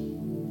church,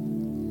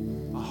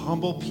 a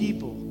humble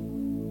people.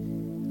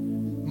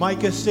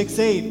 Micah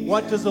 6:8,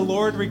 what does the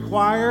Lord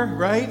require,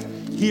 right?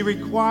 He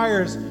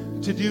requires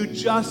to do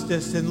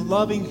justice and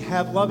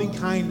have loving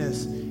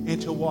kindness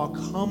and to walk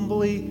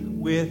humbly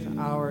with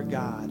our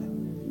God.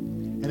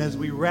 And as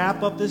we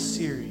wrap up this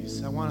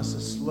series, I want us to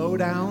slow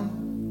down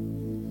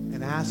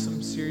and ask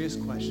some serious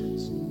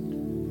questions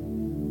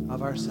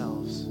of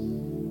ourselves.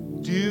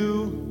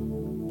 Do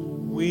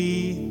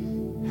we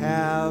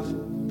have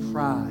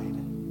pride?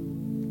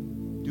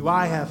 Do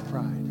I have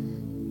pride?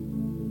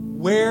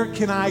 Where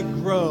can I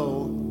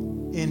grow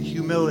in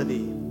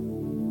humility?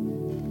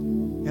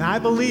 And I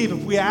believe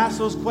if we ask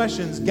those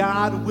questions,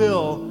 God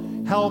will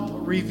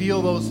help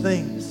reveal those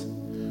things.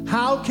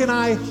 How can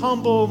I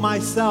humble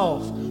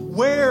myself?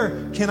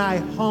 Where can I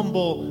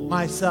humble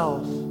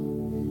myself?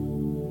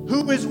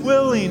 Who is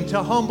willing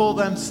to humble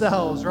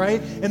themselves,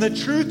 right? And the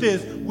truth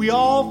is, we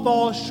all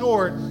fall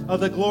short of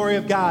the glory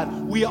of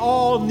God. We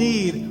all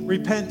need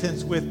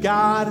repentance with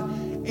God,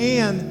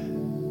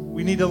 and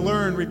we need to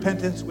learn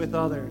repentance with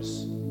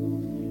others.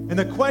 And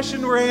the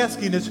question we're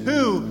asking is,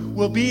 who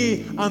will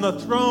be on the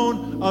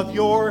throne of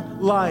your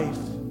life?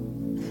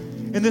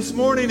 And this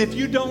morning, if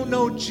you don't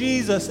know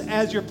Jesus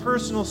as your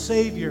personal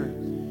Savior,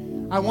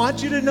 I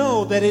want you to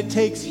know that it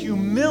takes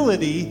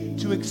humility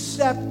to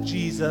accept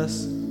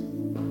Jesus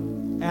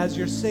as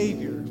your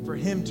Savior, for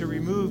Him to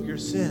remove your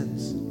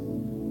sins.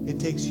 It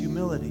takes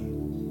humility.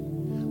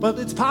 But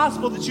it's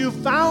possible that you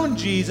found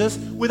Jesus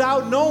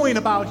without knowing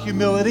about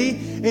humility.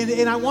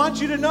 And I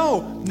want you to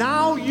know,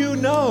 now you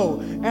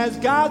know, as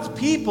God's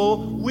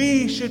people,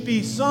 we should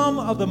be some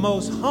of the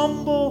most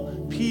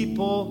humble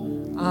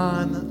people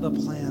on the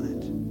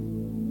planet.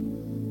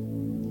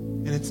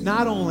 And it's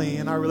not only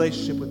in our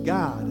relationship with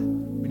God,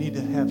 we need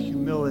to have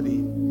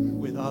humility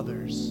with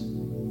others,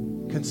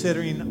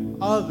 considering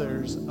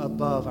others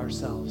above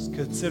ourselves,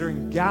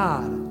 considering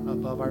God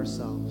above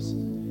ourselves.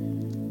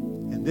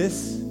 And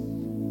this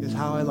is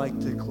how I like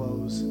to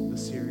close the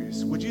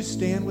series. Would you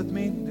stand with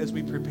me as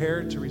we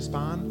prepare to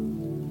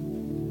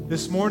respond?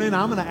 This morning,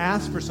 I'm going to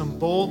ask for some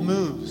bold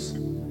moves.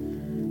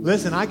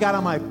 Listen, I got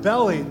on my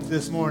belly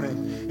this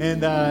morning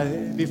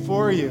and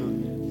before you,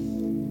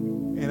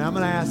 and I'm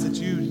going to ask that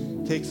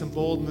you take some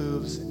bold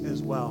moves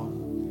as well.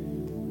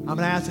 I'm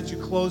going to ask that you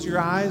close your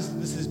eyes.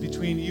 This is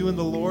between you and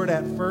the Lord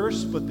at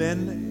first, but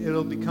then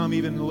it'll become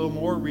even a little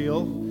more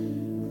real.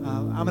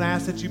 I'm going to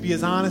ask that you be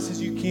as honest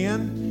as you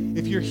can.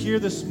 If you're here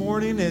this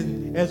morning,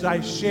 and as I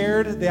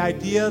shared the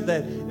idea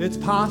that it's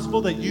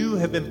possible that you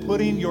have been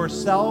putting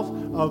yourself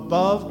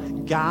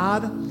above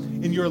God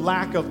in your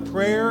lack of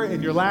prayer,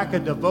 in your lack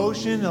of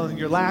devotion, in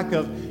your lack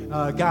of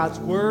God's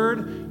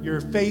word, your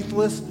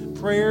faithless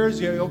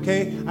prayers.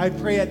 Okay, I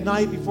pray at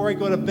night before I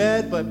go to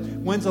bed, but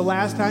when's the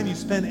last time you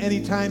spent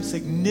any time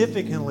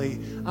significantly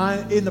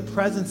in the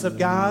presence of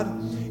God?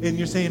 And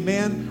you're saying,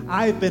 man,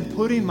 I've been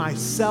putting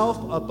myself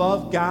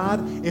above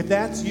God. If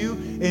that's you,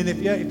 and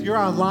if you're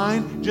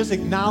online, just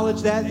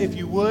acknowledge that if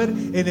you would.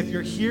 And if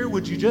you're here,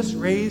 would you just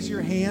raise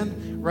your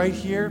hand right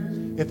here?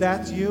 If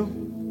that's you,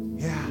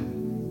 yeah.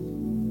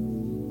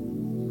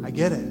 I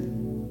get it.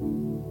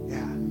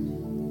 Yeah.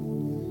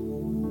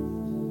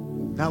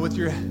 Now if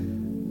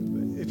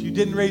you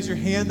didn't raise your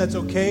hand, that's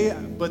okay.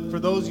 But for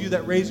those of you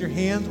that raised your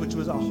hands, which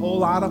was a whole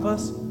lot of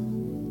us,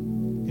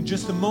 in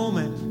just a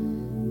moment,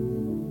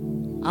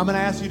 I'm going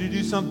to ask you to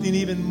do something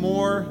even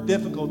more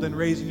difficult than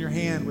raising your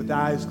hand with the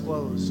eyes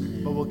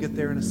closed, but we'll get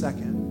there in a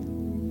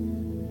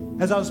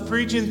second. As I was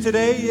preaching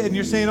today, and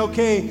you're saying,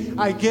 okay,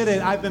 I get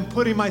it. I've been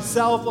putting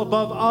myself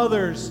above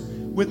others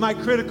with my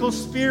critical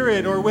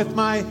spirit or with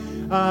my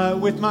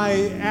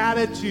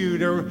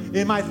attitude or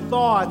in my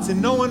thoughts,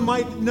 and no one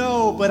might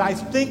know, but I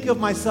think of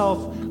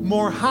myself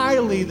more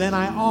highly than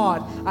I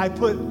ought. I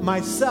put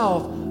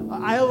myself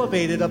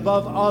elevated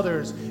above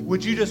others.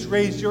 Would you just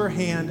raise your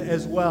hand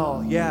as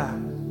well? Yeah.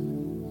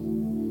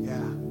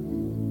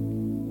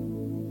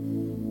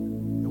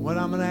 What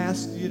I'm going to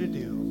ask you to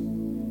do,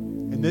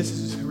 and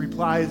this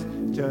replies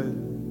to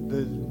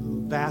the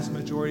vast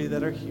majority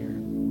that are here,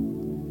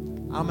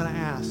 I'm going to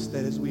ask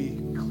that as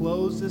we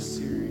close this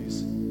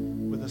series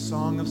with a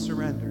song of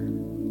surrender,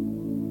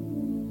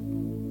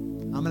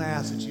 I'm going to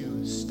ask that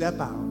you step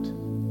out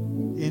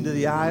into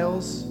the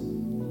aisles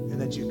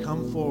and that you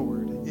come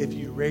forward. If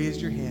you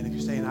raised your hand, if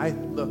you're saying,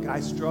 I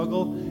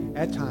struggle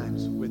at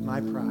times with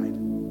my pride,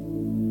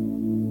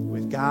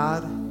 with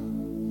God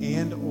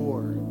and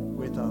or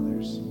with with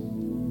others.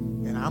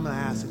 And I'm going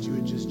to ask that you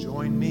would just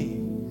join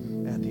me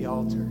at the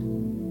altar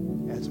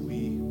as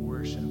we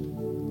worship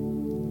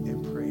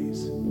and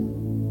praise the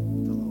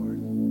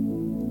Lord.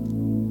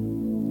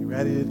 You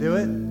ready to do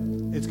it?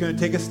 It's going to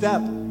take a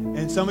step.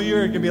 And some of you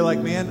are going to be like,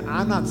 man,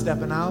 I'm not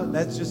stepping out.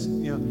 That's just,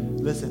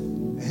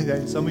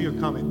 listen. Some of you are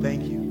coming.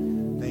 Thank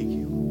you. Thank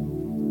you.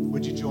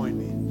 Would you join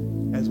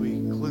me as we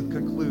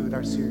conclude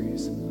our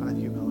series on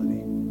humility?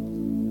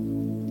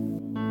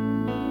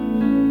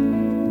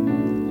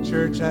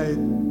 Church, I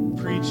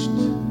preached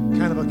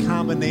kind of a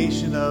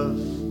combination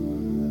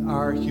of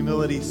our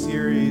humility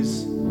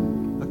series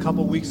a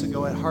couple weeks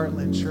ago at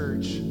Heartland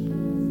Church.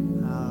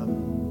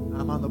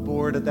 I'm on the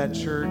board at that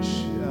church.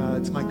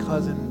 It's my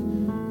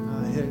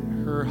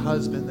cousin, her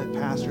husband that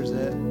pastors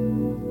it.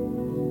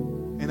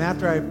 And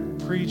after I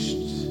preached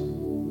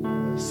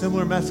a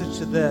similar message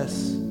to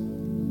this,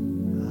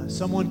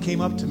 someone came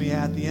up to me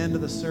at the end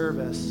of the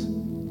service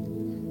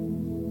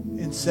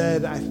and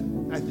said, I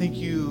think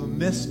you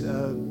missed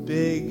a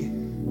big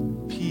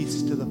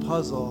piece to the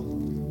puzzle.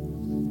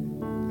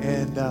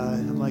 And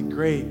I'm like,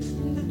 great.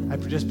 I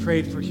just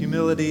prayed for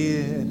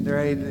humility, and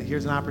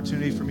here's an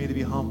opportunity for me to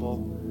be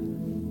humble.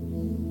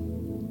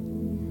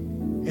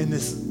 And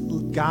this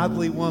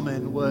godly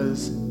woman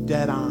was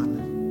dead on.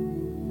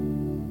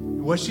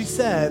 What she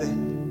said,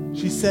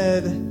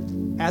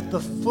 at the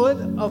foot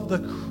of the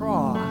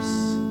cross,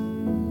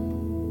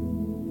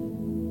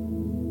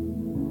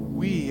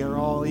 we are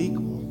all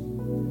equal.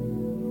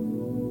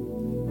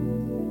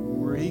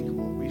 We're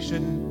equal. We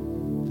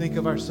shouldn't think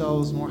of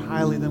ourselves more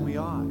highly than we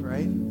ought,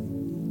 right?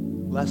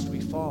 Lest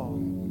we fall.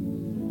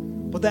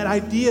 But that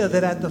idea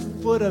that at the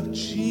foot of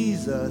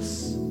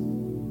Jesus,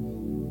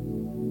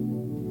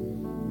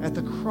 at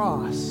the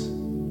cross,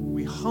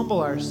 we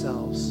humble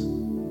ourselves.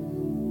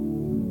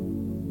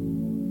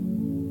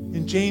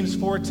 And James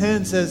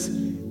 4:10 says,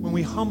 when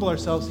we humble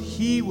ourselves,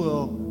 he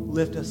will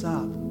lift us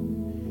up.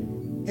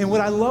 And what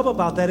I love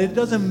about that, it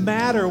doesn't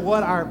matter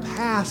what our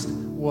past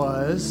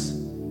was.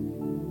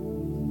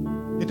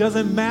 It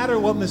doesn't matter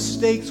what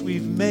mistakes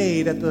we've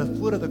made. At the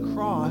foot of the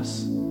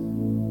cross,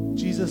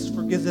 Jesus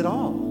forgives it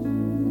all.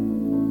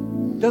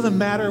 It doesn't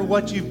matter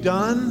what you've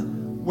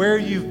done, where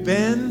you've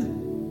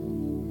been,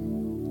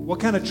 what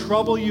kind of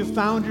trouble you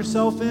found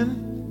yourself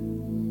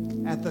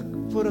in. At the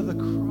foot of the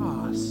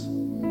cross,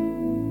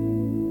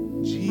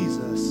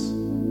 Jesus,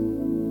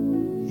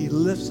 he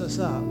lifts us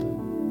up.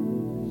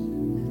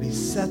 And he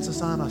sets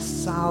us on a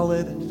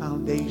solid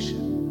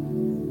foundation.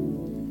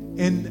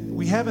 And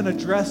we haven't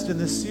addressed in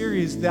this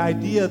series the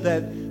idea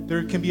that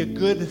there can be a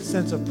good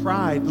sense of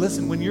pride.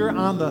 Listen, when you're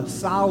on the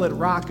solid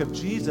rock of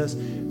Jesus,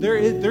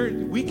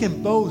 we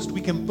can boast.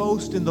 We can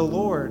boast in the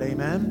Lord.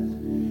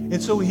 Amen?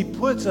 And so he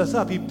puts us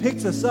up. He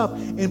picks us up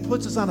and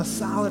puts us on a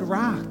solid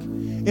rock.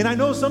 And I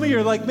know some of you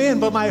are like, man,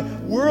 but my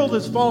world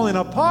is falling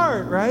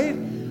apart, right?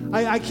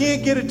 I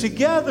can't get it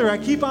together. I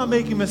keep on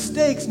making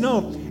mistakes.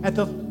 No, at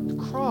the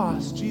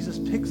cross, Jesus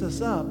picks us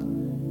up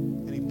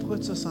and he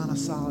puts us on a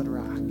solid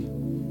rock.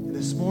 And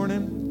this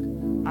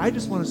morning, I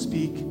just want to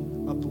speak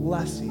a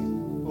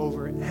blessing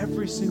over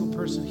every single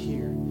person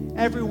here,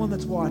 everyone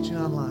that's watching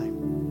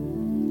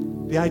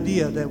online. The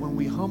idea that when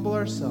we humble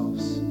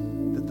ourselves,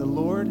 that the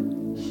Lord,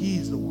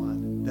 he's the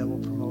one that will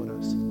promote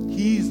us.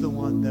 He's the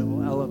one that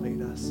will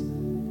elevate us.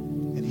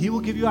 And he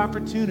will give you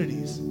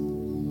opportunities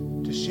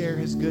to share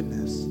his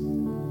goodness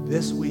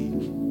this week,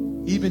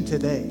 even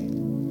today,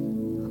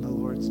 on the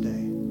Lord's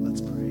Day.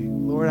 Let's pray.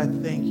 Lord, I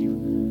thank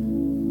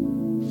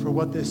you for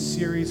what this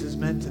series has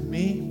meant to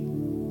me.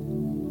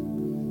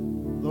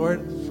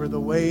 Lord, for the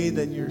way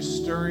that you're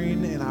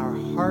stirring in our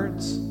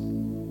hearts.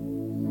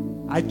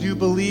 I do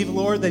believe,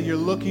 Lord, that you're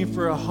looking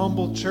for a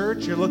humble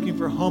church. You're looking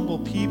for humble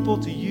people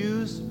to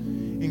use.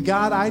 And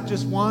God, I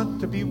just want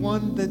to be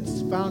one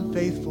that's found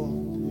faithful.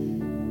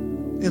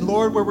 And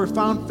Lord, where we're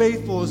found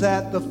faithful is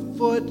at the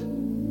foot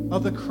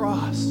of the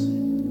cross,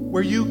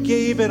 where you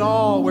gave it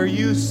all, where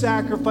you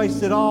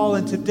sacrificed it all.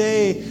 And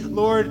today,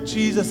 Lord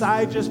Jesus,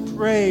 I just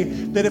pray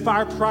that if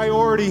our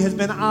priority has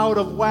been out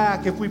of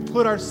whack, if we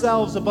put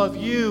ourselves above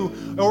you,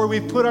 or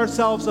we put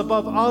ourselves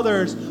above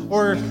others,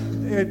 or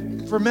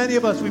for many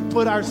of us, we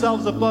put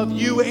ourselves above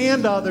you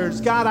and others,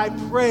 God, I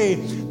pray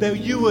that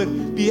you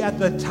would be at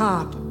the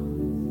top.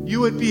 You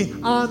would be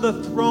on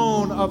the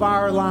throne of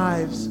our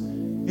lives.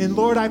 And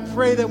Lord, I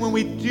pray that when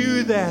we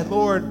do that,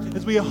 Lord,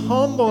 as we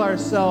humble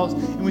ourselves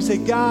and we say,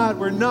 God,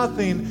 we're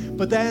nothing,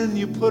 but then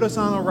you put us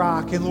on a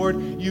rock, and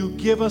Lord, you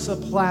give us a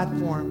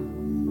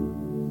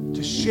platform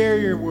to share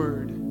your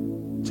word,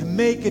 to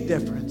make a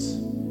difference.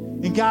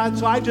 And God,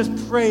 so I just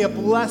pray a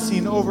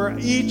blessing over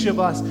each of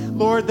us,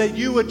 Lord, that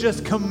you would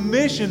just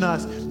commission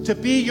us to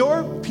be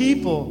your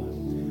people,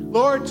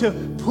 Lord, to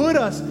put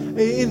us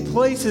in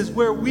places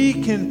where we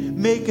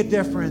can make a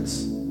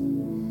difference,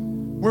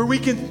 where we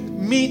can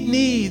meet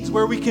needs,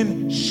 where we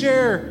can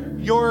share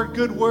your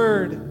good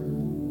word,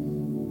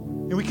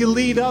 and we can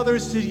lead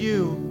others to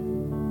you.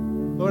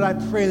 Lord, I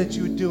pray that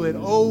you would do it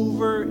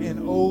over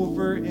and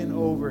over and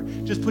over.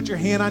 Just put your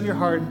hand on your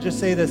heart and just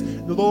say this: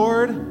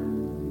 Lord,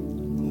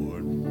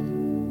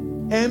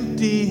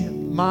 Empty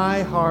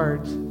my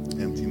heart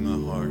Empty my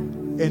heart.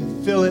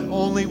 and fill it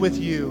only with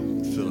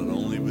you. Fill it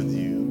only with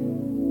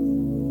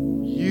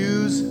you.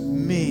 Use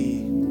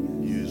me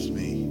Use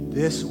me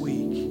this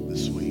week.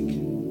 this week.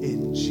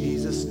 In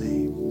Jesus'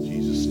 name. In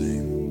Jesus'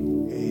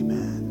 name.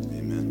 Amen.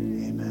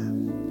 Amen.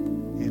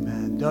 Amen.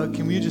 Amen. Doug,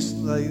 can you just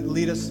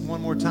lead us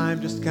one more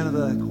time, just kind of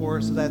the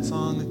chorus of that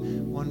song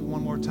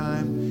one more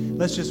time?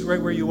 Let's just,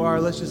 right where you are,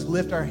 let's just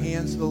lift our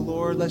hands to the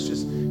Lord. Let's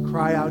just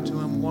cry out to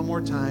him one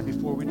more time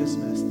before we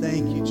dismiss.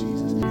 Thank you,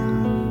 Jesus.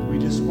 God, we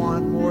just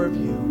want more of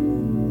you,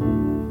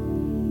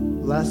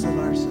 less of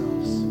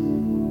ourselves.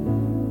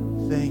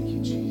 Thank you,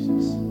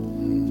 Jesus.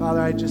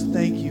 Father, I just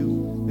thank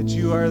you that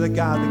you are the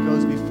God that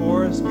goes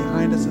before us,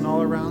 behind us, and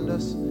all around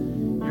us.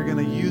 You're going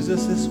to use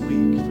us this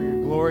week for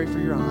your glory, for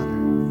your honor.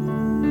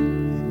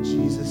 In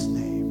Jesus'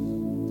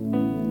 name.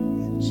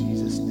 In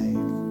Jesus' name.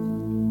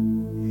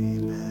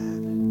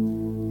 Amen.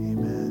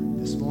 Amen.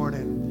 This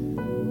morning,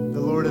 the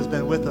Lord has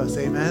been with us.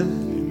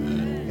 Amen.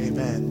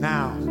 Amen.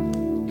 Now,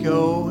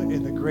 go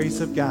in the grace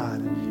of God.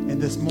 And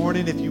this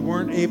morning, if you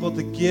weren't able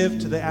to give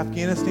to the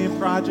Afghanistan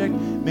project,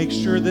 make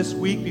sure this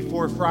week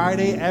before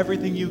Friday,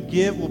 everything you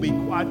give will be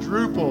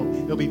quadrupled.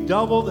 It'll be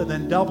doubled and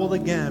then doubled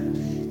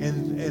again.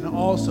 And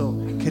also,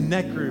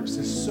 connect groups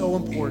is so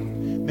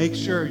important. Make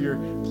sure you're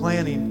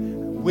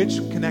planning which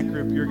connect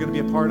group you're going to be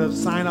a part of.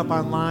 Sign up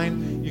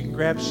online. You can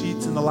grab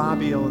sheets in the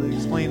lobby. It'll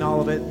explain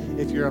all of it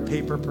if you're a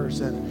paper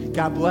person.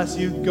 God bless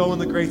you. Go in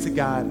the grace of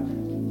God.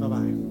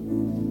 Bye-bye.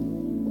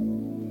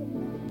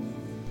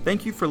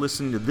 Thank you for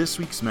listening to this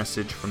week's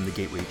message from the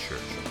Gateway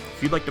Church.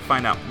 If you'd like to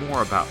find out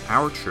more about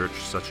our church,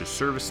 such as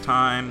service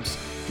times,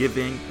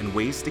 giving, and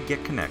ways to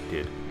get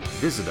connected,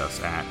 visit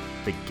us at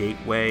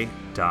thegateway.church.